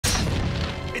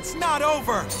It's not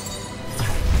over!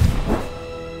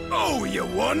 Oh, you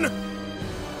won!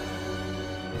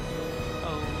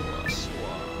 Oh,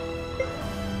 swap.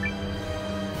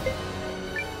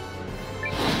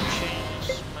 Chain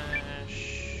smash.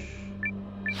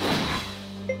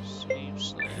 Sleep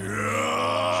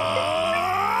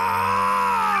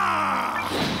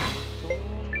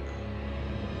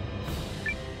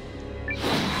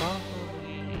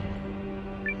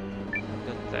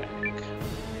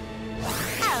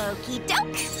Okie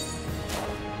doke.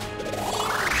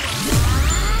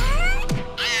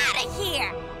 Out of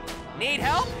here. Need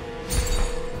help?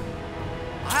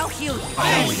 I'll heal you.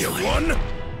 Oh, you won?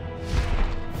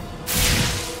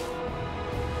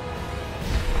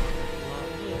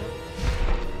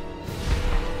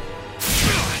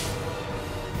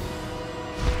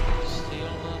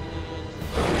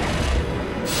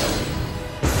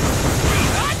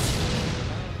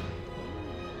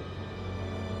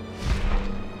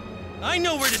 I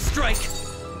know where to strike!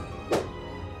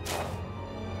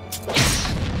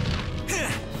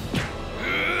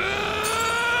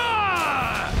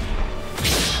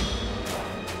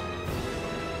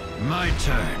 My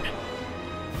turn.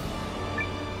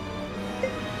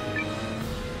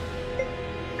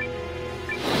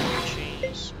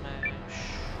 chain smash.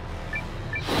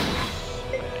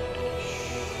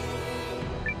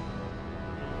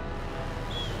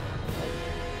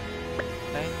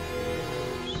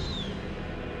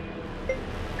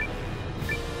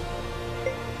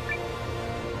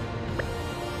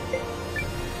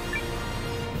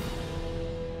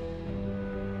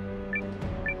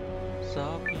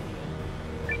 Zombie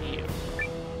here.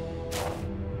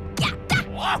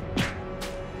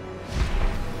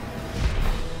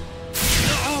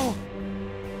 Oh!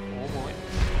 Oh boy.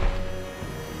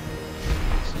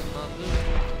 This is not good.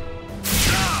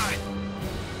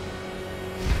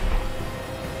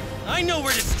 I know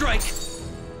where to strike!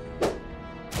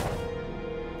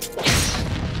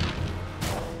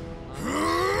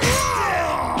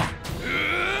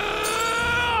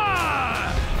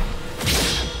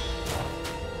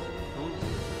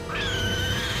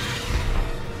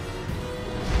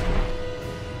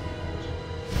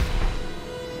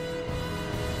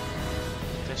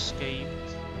 It escaped,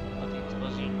 but it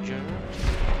was injured.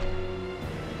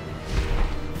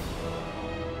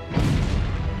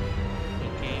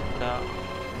 It came down.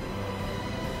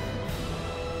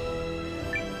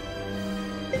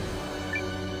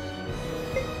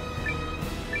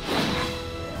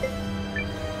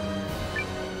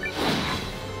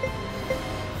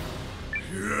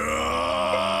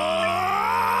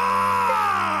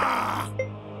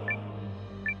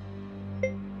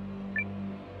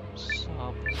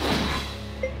 Sub.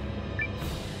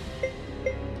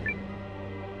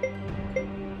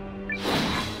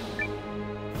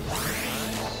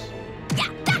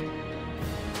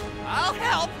 I'll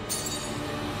help!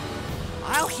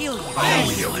 I'll heal you.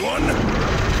 Oh, you won?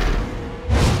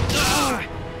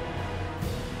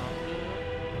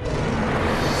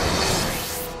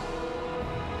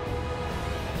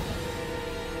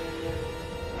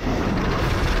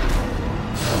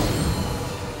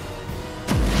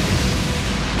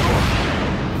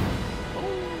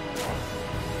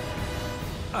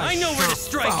 I know where to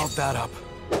strike! Fouled that up.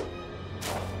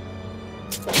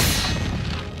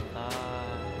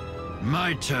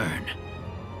 My turn.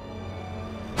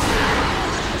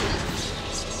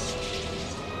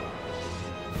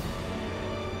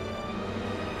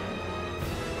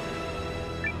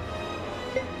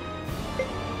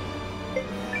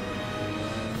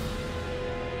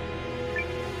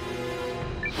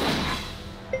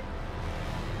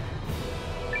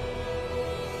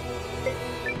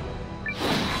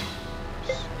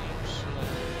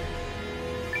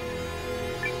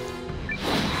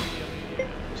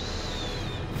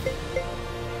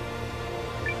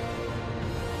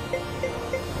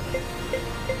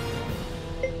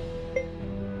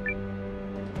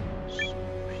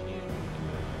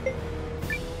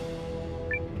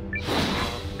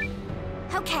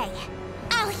 Okay,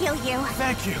 I'll heal you.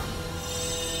 Thank you.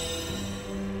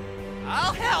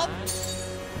 I'll help!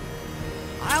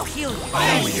 I'll heal you.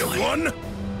 Oh, you won?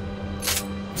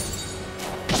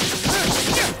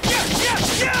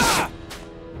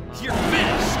 You're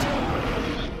finished!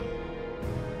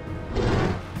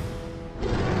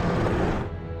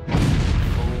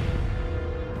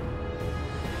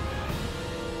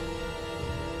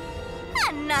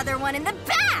 Another one in the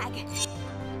bag.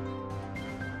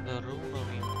 The rune of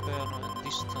Inferno and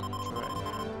Distant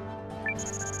Dragon.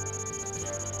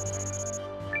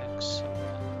 Excellent.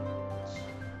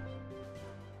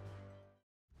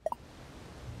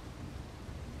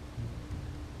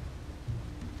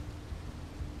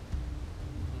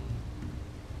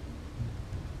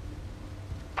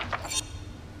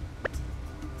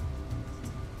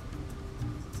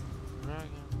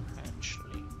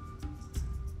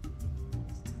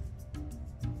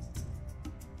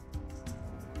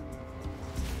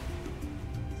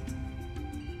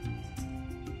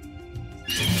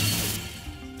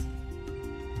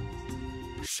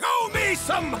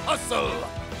 some hustle!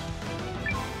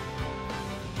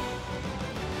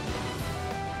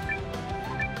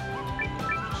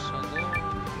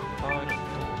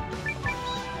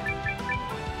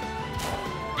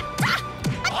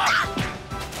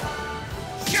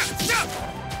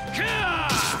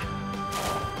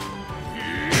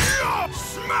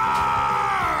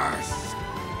 Smash!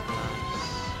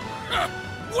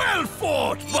 Well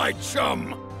fought, my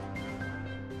chum!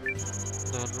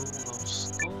 The rune of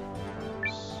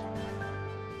storms.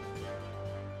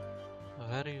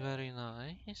 Very, very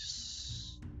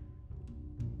nice.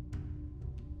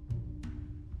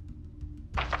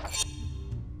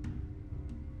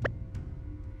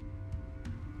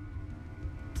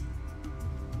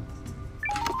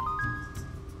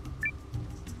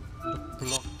 The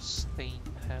blood-stained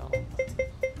hell.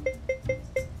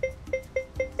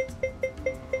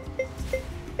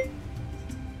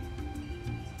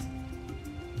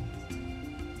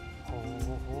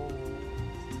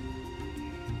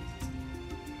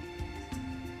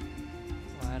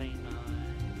 Very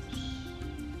nice.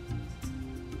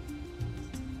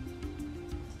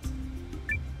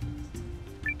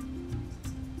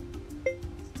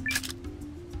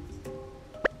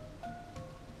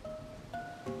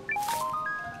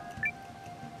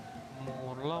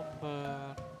 More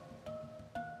lumber.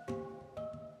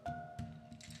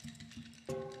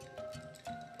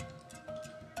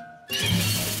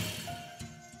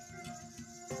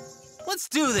 Let's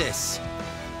do this!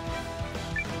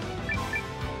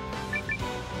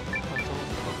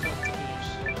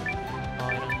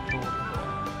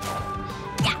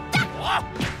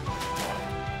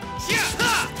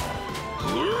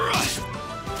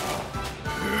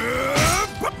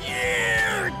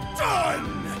 You're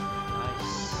done!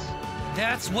 Nice.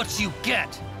 That's what you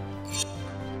get!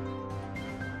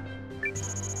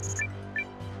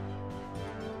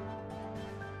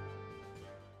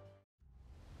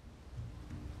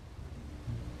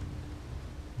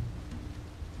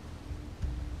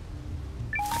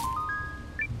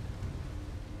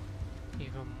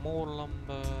 Even more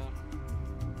lumber.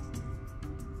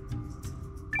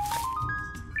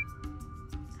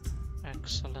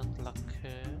 Excellent luck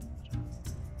here.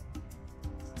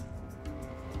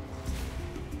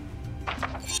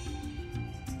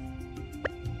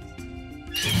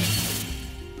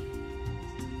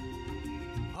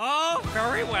 Oh,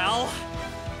 very well.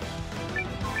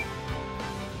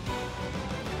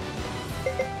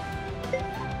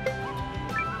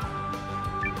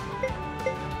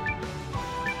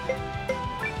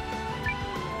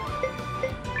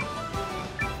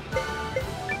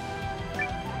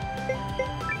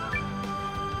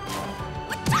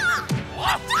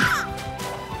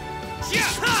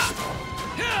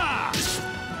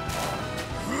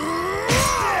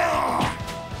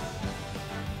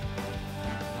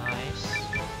 Nice.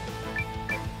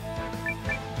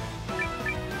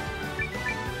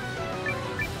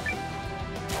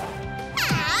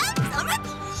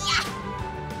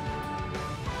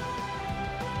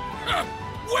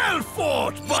 Well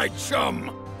fought, my chum!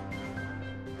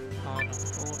 Aan het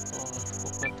voortbouwen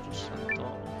voor Petrus.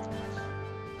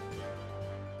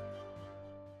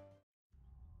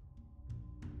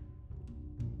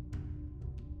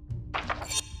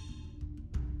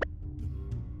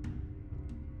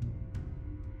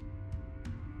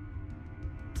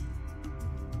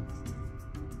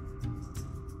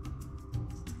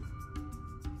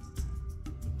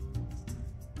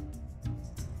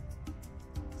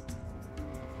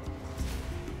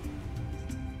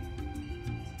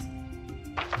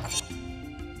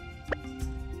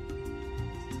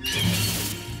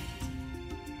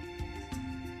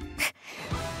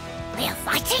 We're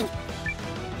fighting!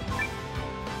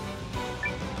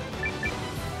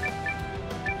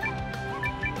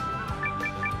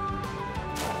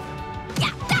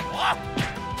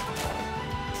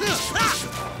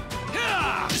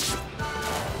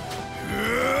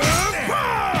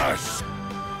 Pass!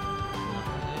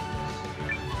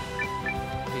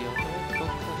 The other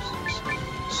focus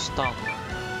is stun.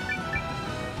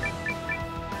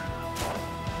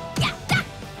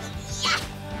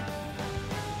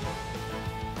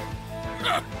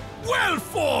 Well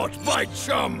fought, my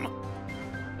chum!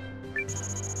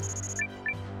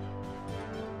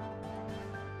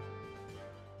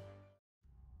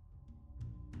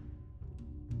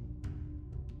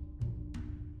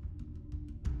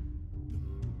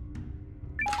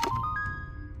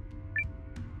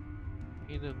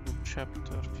 Hidden Book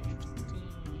Chapter 15.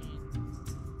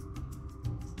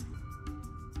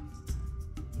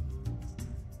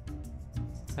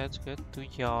 Let's get to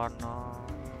Yarnaan.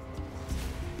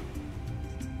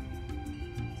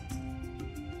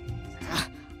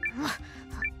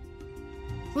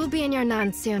 We'll be in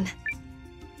Yarnaan soon.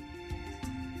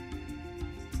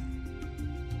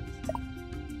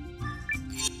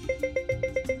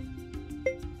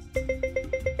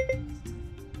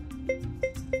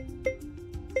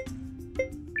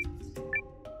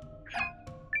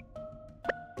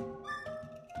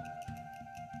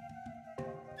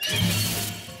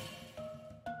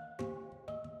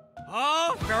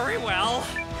 Oh, very well.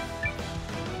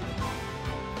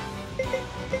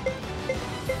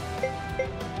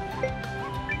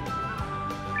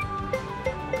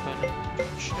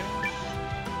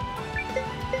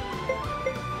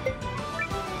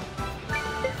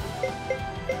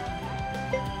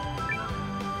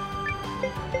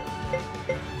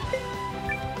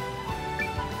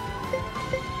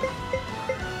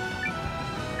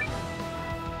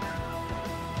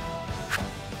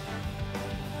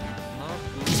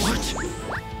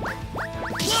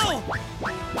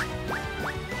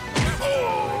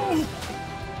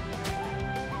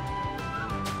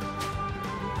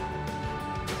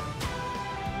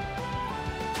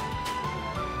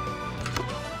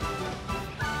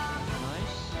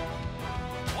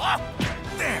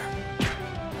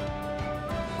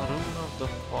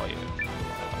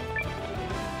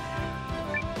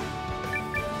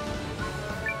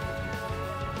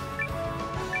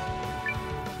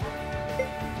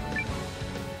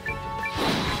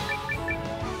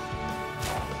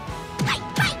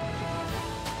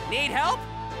 Need help?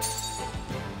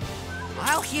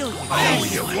 I'll heal you. I owe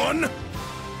you one!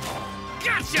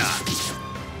 Gotcha!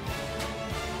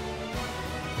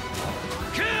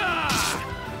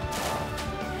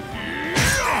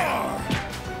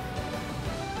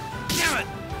 Damn it!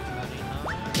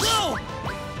 Whoa!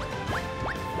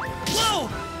 Whoa!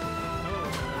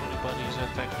 Everybody's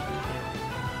attacking him.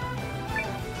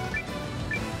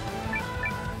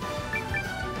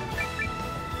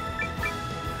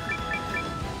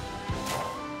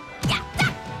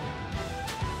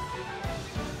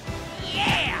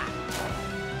 Yeah!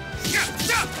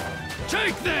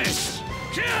 Take this!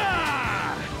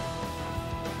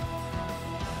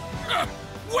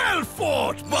 Well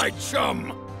fought, my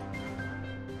chum!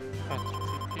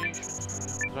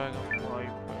 Petrification, Dragon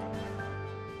Viper.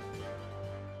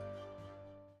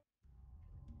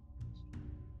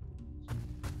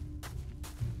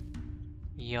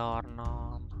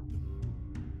 Yarnaan.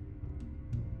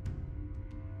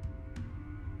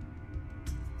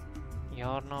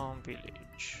 Yarnaan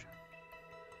village.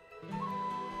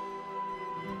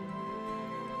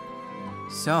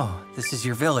 So, this is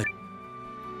your village.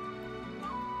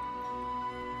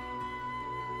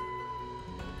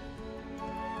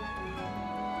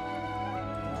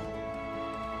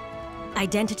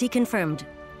 Identity confirmed.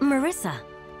 Marissa.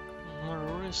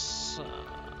 Marissa.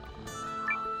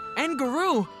 And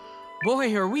Guru!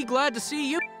 Boy, are we glad to see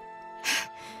you.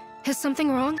 Is something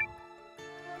wrong?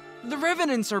 The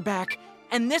Revenants are back,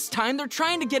 and this time they're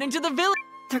trying to get into the village.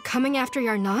 They're coming after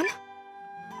Yarnaan?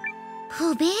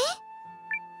 Who be?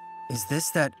 Is this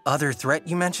that other threat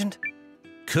you mentioned?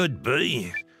 Could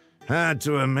be. Hard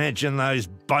to imagine those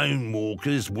bone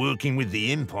walkers working with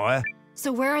the Empire.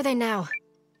 So where are they now?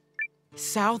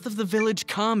 South of the village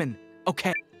common.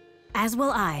 Okay. As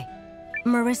will I.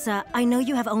 Marissa, I know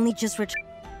you have only just returned.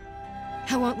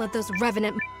 I won't let those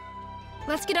Revenant...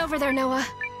 Let's get over there, Noah.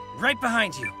 Right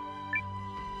behind you.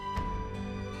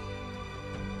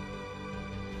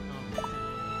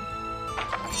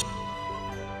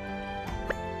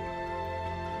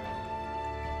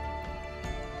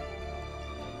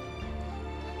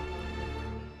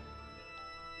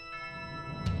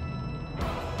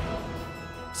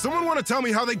 Someone want to tell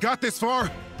me how they got this far?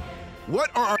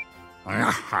 What are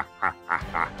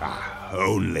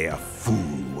Only a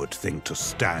fool would think to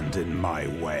stand in my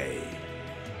way.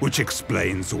 Which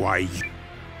explains why you...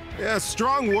 Yeah,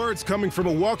 strong words coming from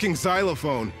a walking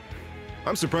xylophone.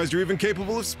 I'm surprised you're even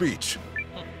capable of speech.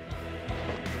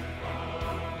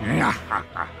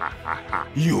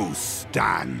 You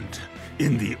stand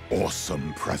in the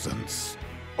awesome presence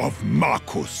of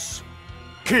Marcus,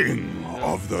 King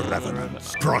of the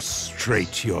Revenants.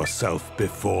 Prostrate yourself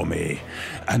before me,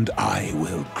 and I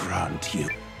will grant you.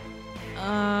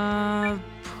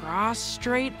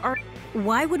 Prostrate our...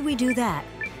 Why would we do that?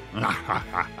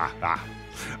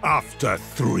 After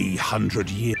 300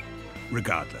 years.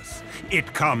 Regardless,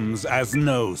 it comes as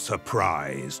no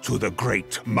surprise to the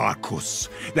great Marcus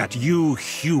that you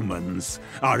humans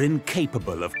are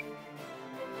incapable of...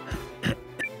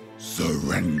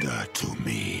 Surrender to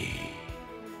me.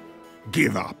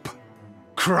 Give up.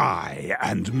 Cry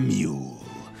and mew.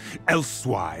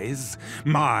 Elsewise,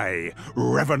 my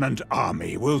Revenant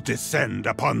army will descend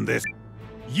upon this.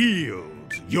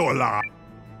 Yield your life.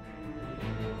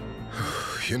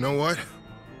 You know what?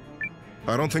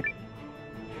 I don't think...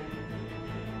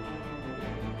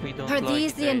 We don't Are like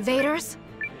these the that. invaders?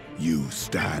 You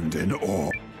stand in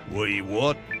awe. Wait,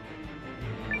 what?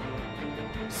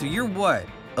 So you're what?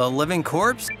 A living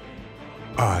corpse?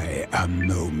 I am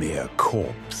no mere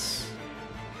corpse.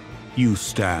 You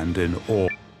stand in awe.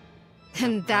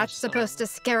 And that's supposed to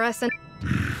scare us and—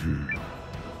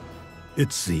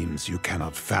 It seems you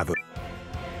cannot fathom.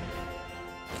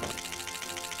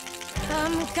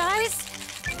 Guys?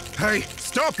 Hey,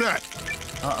 stop that!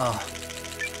 Uh-oh.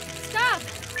 Stop!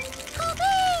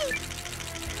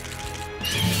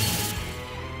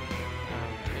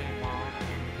 Okay, Mom.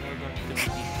 You're going to be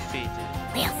defeated.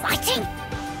 We are fighting?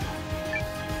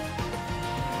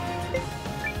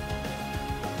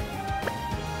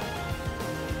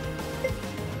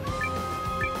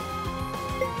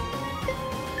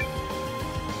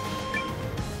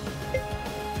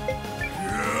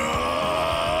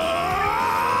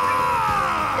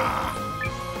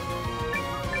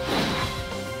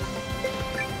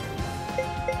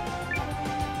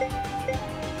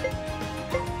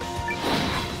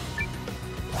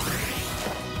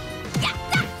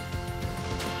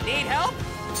 Need help?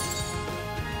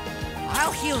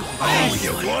 I'll heal you. Oh,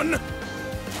 you won?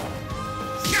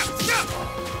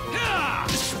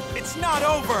 It's not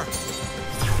over.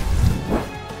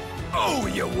 Oh,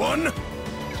 you won?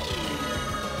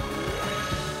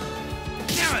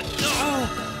 Damn it! Oh.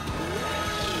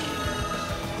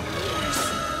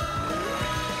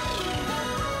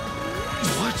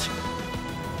 What?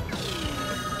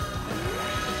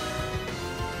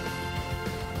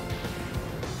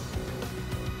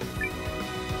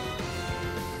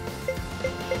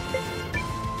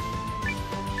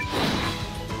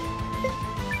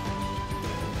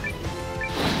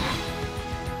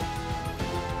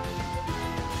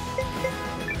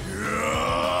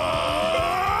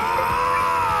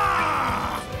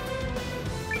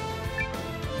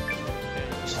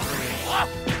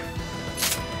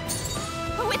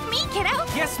 With me, kiddo?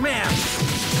 Yes, ma'am.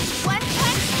 One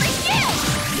punch for you!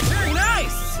 Very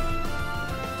nice.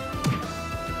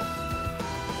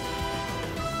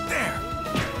 There.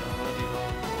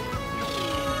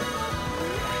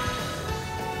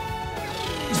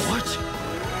 What?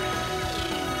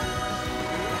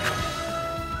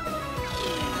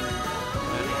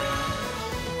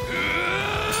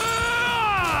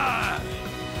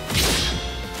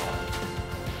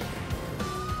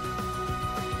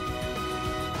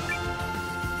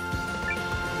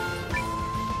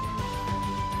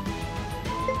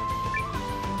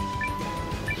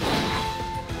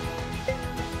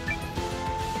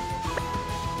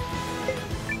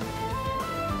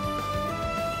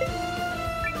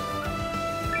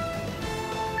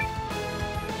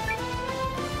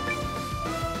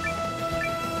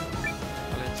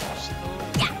 Let's restore.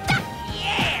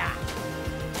 Yeah.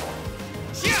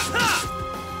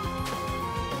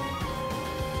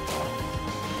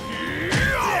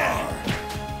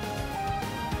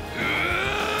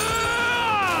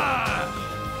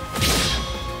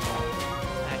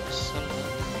 Excellent.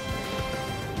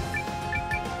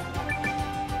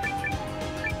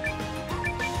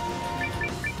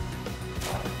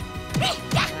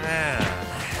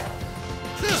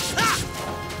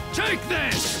 Take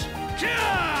this!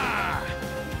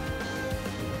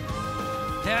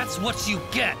 That's what you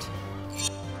get!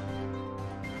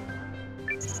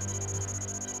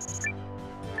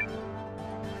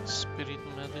 Spirit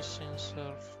medicine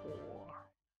serve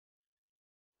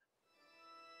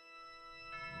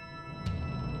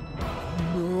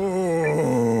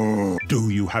 4. Do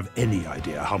you have any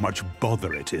idea how much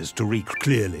bother it is to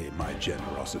Clearly, my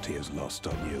generosity is lost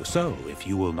on you. So, if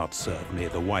you will not serve me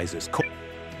the wisest course...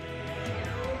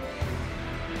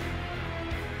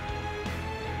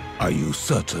 Are you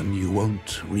certain you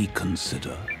won't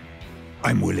reconsider?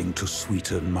 I'm willing to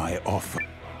sweeten my offer.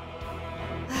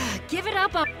 Give it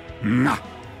up, Nah!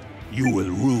 You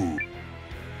will rue.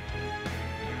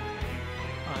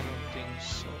 I don't think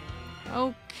so.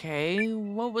 Okay,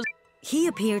 what was... He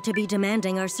appeared to be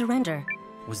demanding our surrender.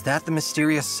 Was that the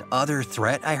mysterious other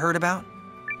threat I heard about?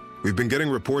 We've been getting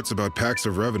reports about packs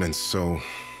of Revenants, so...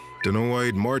 Don't know why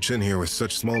he'd march in here with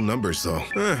such small numbers, though.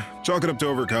 Chalk it up to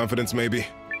overconfidence, maybe.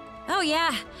 Oh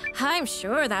yeah, I'm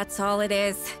sure that's all it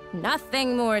is.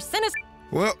 Nothing more sinister.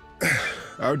 Well,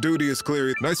 our duty is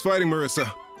clear. Nice fighting,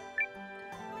 Marissa.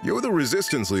 You're the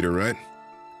Resistance leader, right?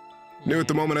 Knew at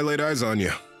the moment I laid eyes on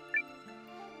you.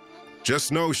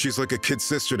 Just know she's like a kid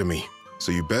sister to me,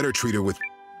 so you better treat her with...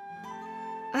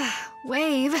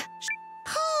 Wave.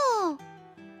 Oh!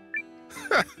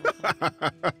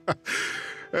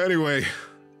 Anyway,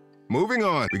 Moving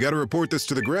on. We gotta report this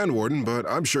to the Grand Warden, but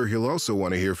I'm sure he'll also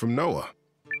want to hear from Noah.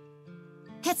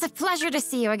 It's a pleasure to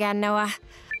see you again, Noah.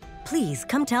 Please,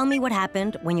 come tell me what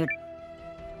happened when you're...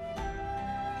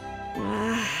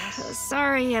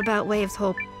 Sorry about Wave's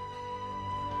whole...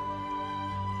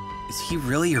 Is he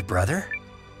really your brother?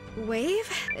 Wave?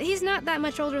 He's not that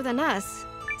much older than us.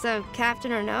 So,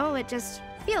 Captain or no, it just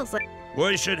feels like...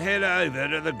 We should head over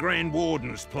to the Grand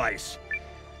Warden's place.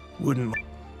 Wouldn't...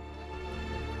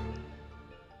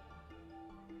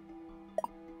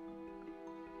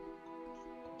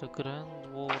 The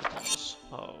Grand Warden's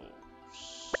house.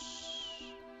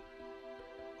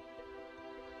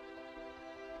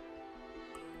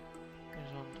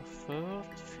 Is on the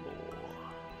 3rd floor.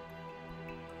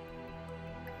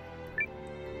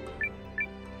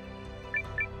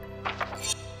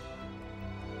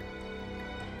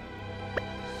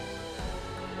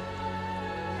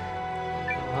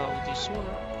 How this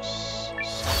works?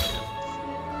 2nd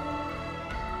floor.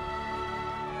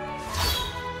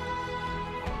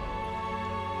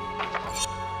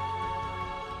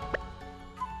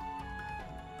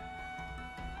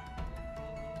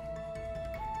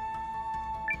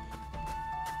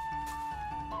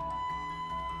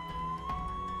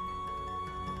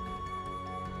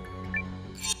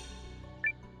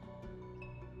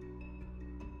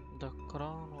 The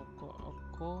crown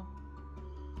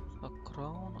a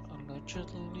crown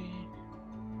allegedly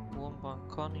won by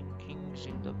cunning kings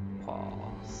in the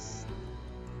past.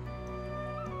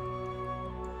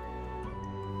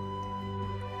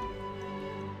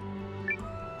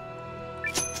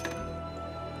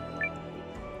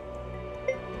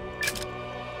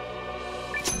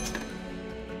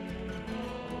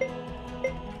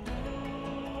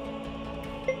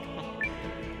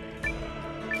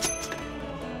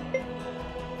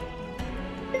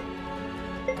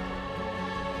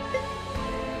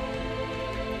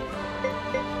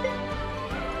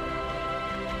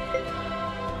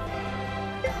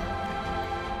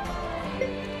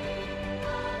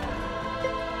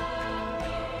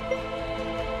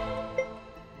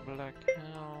 Black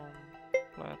helm,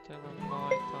 platinum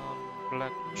lighter,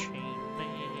 black chain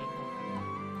mail,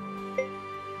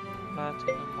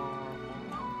 platinum armor,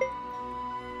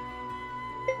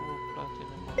 full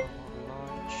platinum armor,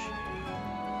 light chain.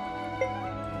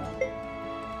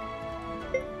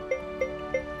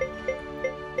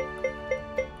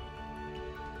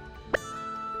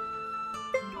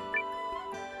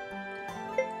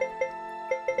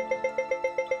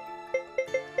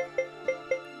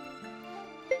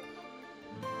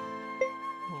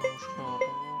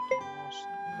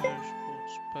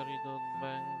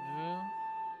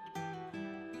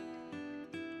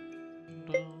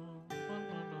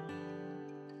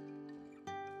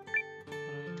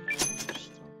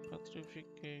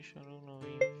 Petrification, Rune of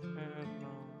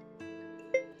Inferno,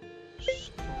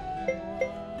 Storms,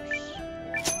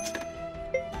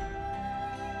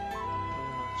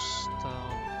 Rune of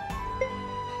Stone,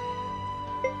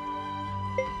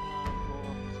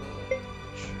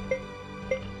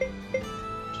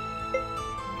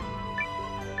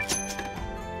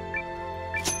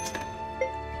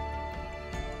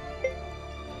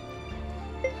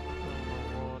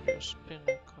 Warrior's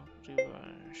Pinnacle of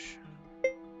Revenge.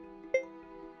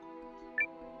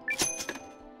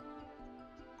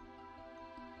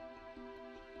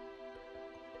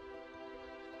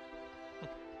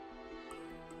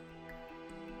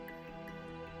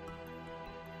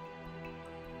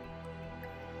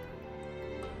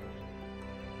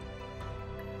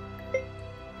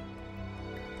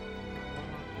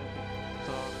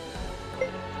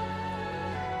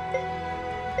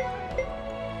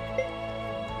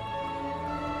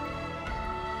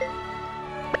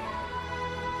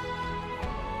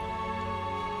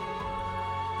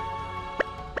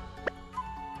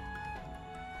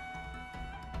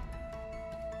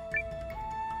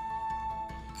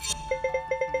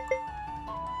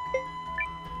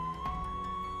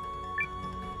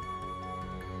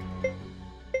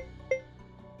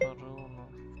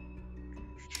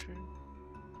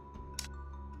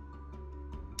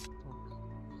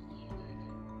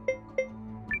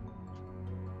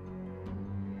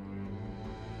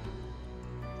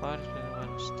 Partly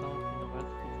when stone in the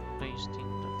battlefield placed in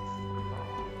the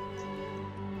front.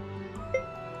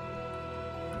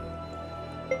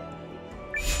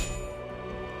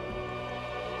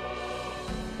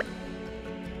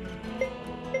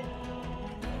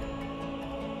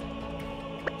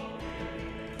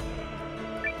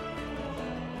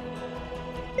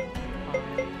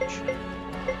 Iron chain.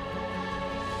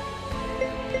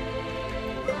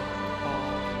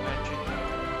 Magic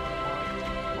might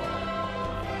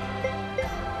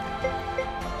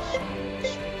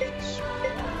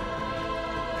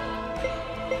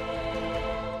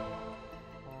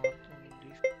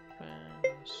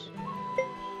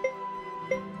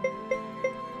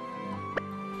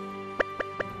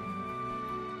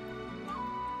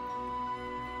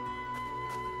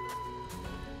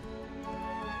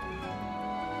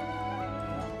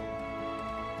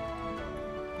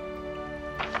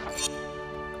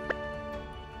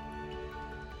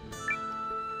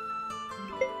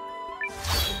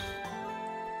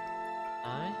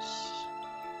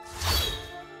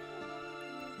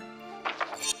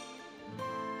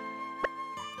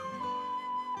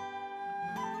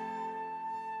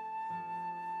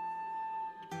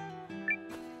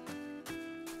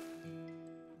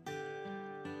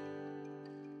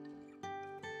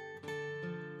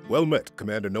Well met,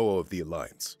 Commander Noah of the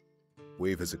Alliance.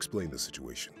 Wave has explained the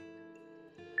situation.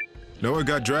 Noah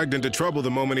got dragged into trouble the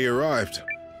moment he arrived.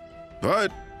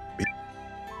 But...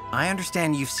 I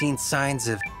understand you've seen signs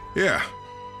of... yeah.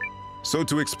 So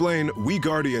to explain, we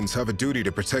Guardians have a duty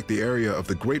to protect the area of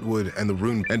the Great Wood and the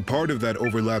Rune, and part of that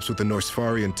overlaps with the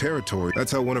Norsfarian territory.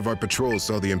 That's how one of our patrols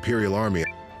saw the Imperial Army.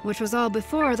 Which was all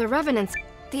before the Revenants.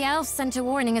 The elves sent a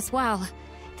warning as well.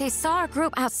 They saw a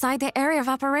group outside the area of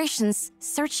operations,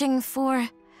 searching for...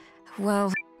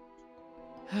 well...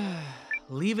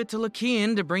 Leave it to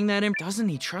Lakian to bring that in. Doesn't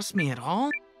he trust me at all?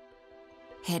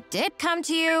 It did come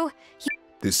to you.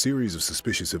 This series of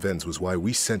suspicious events was why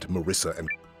we sent Marissa and...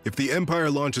 If the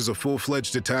Empire launches a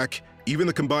full-fledged attack, even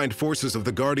the combined forces of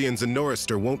the Guardians and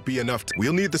Norrister won't be enough to...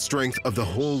 We'll need the strength of the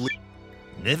whole...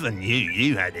 Never knew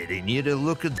you had it in you to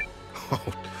look at...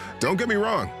 Oh, don't get me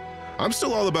wrong. I'm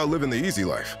still all about living the easy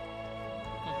life.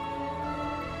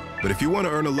 But if you want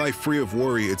to earn a life free of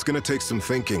worry, it's gonna take some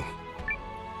thinking.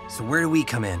 So where do we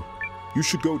come in? You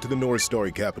should go to the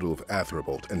Norristari capital of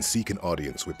Athrabolt and seek an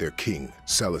audience with their king,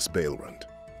 Salus Baelrund.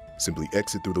 Simply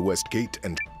exit through the west gate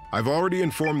and... I've already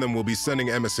informed them we'll be sending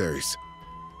emissaries.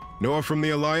 Noah from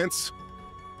the Alliance,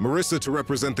 Marissa to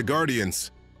represent the Guardians,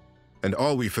 and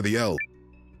Alwi for the Elves.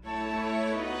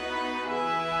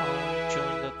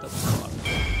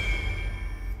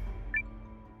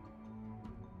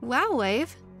 Wow,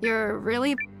 Wave. You're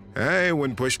really... Hey,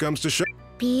 when push comes to shove.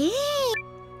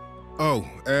 Oh,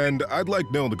 and I'd like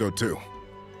Nil to go too.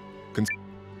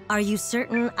 Are you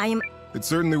certain I am... It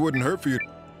certainly wouldn't hurt for you.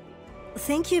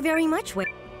 Thank you very much, Wave.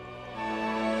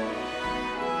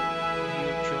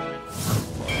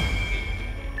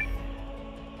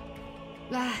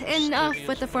 Enough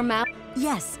with the formal...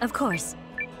 Yes, of course.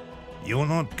 You're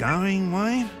not going,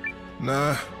 Wayne?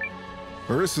 Nah.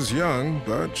 Marissa's young,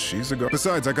 but she's a go.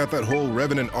 Besides, I got that whole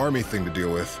Revenant army thing to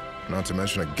deal with. Not to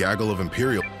mention a gaggle of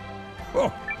Imperial.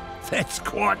 Oh, that's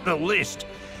quite the list.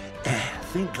 I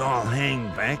think I'll hang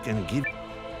back and give...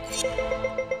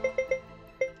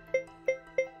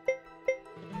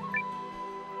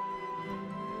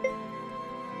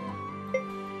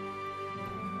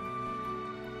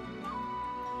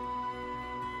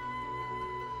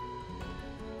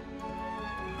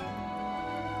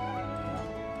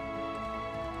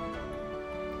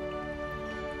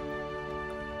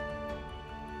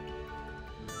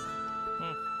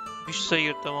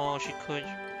 Visszaírtam a másik, hogy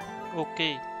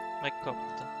oké,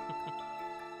 megkapta.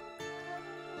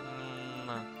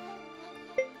 Na.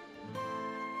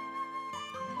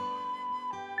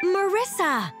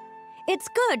 Marissa! It's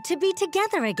good to be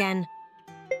together again.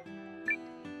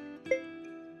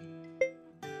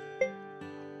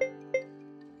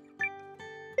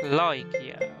 Like,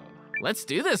 yeah. Let's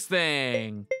do this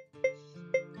thing!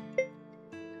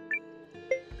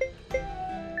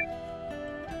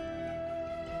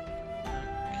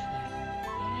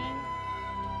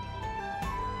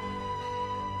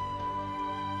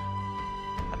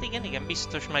 Igen,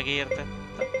 biztos megértette.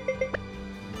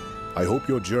 I hope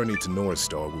your journey to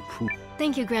Norristar will prove...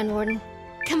 Thank you, Grand Warden.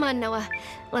 Come on, Noah.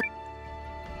 Let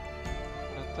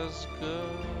us go.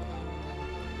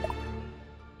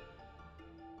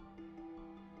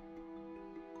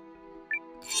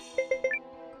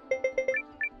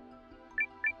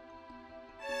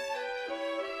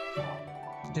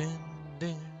 Dun,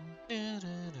 dun.